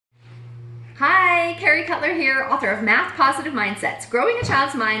Hi, Carrie Cutler here, author of Math Positive Mindsets, Growing a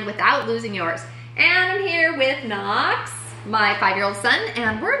Child's Mind Without Losing Yours. And I'm here with Knox, my 5-year-old son,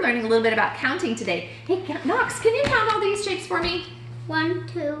 and we're learning a little bit about counting today. Hey, Knox, can you count all these shapes for me? 1,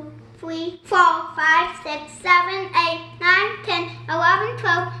 2, 3, 4, 5, 6, 7, 8, 9, 10, 11,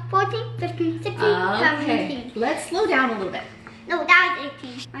 12, 14, 15, 16, 17. Let's slow down a little bit. No, that was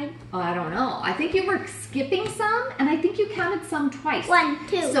 18, right? Oh, I don't know. I think you were skipping some, and I think you counted some twice. 1,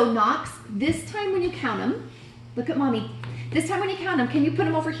 2. So Knox, this time when you count them, look at mommy. This time when you count them, can you put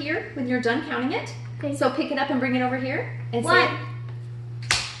them over here when you're done counting it? Okay. So pick it up and bring it over here. And 1.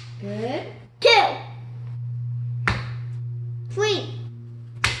 Good. 2. 3.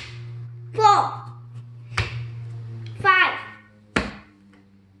 4. 5.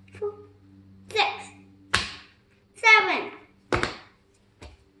 6. 7.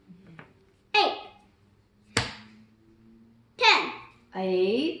 8. 10.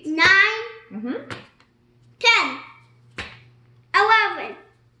 8. 9. 10. 11.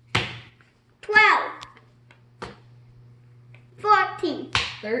 12. 14.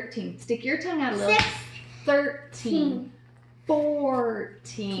 13. Stick your tongue out a little. 6. 13.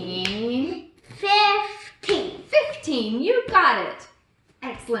 14. 15. 15. You got it.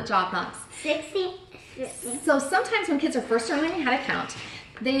 Excellent job, Knox. 16. So sometimes when kids are first learning how to count,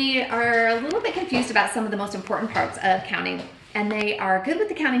 they are a little bit confused about some of the most important parts of counting. And they are good with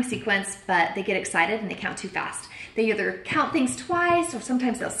the counting sequence, but they get excited and they count too fast. They either count things twice, or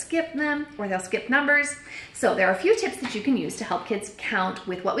sometimes they'll skip them, or they'll skip numbers. So there are a few tips that you can use to help kids count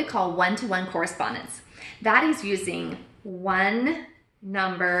with what we call one-to-one correspondence. That is using one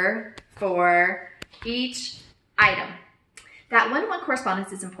number for each item. That one-to-one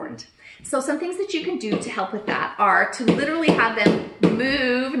correspondence is important. So some things that you can do to help with that are to literally have them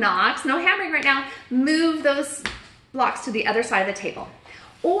move, Knox, no hammering right now, move those blocks to the other side of the table.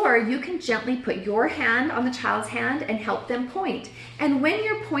 Or you can gently put your hand on the child's hand and help them point. And when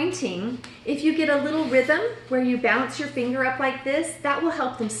you're pointing, if you get a little rhythm where you bounce your finger up like this, that will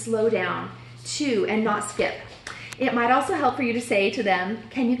help them slow down too and not skip. It might also help for you to say to them,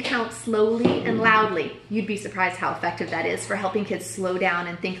 can you count slowly and loudly? You'd be surprised how effective that is for helping kids slow down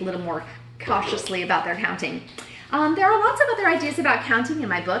and think a little more cautiously about their counting. There are lots of other ideas about counting in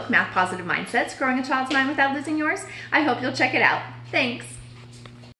my book, Math Positive Mindsets, Growing a Child's Mind Without Losing Yours. I hope you'll check it out. Thanks.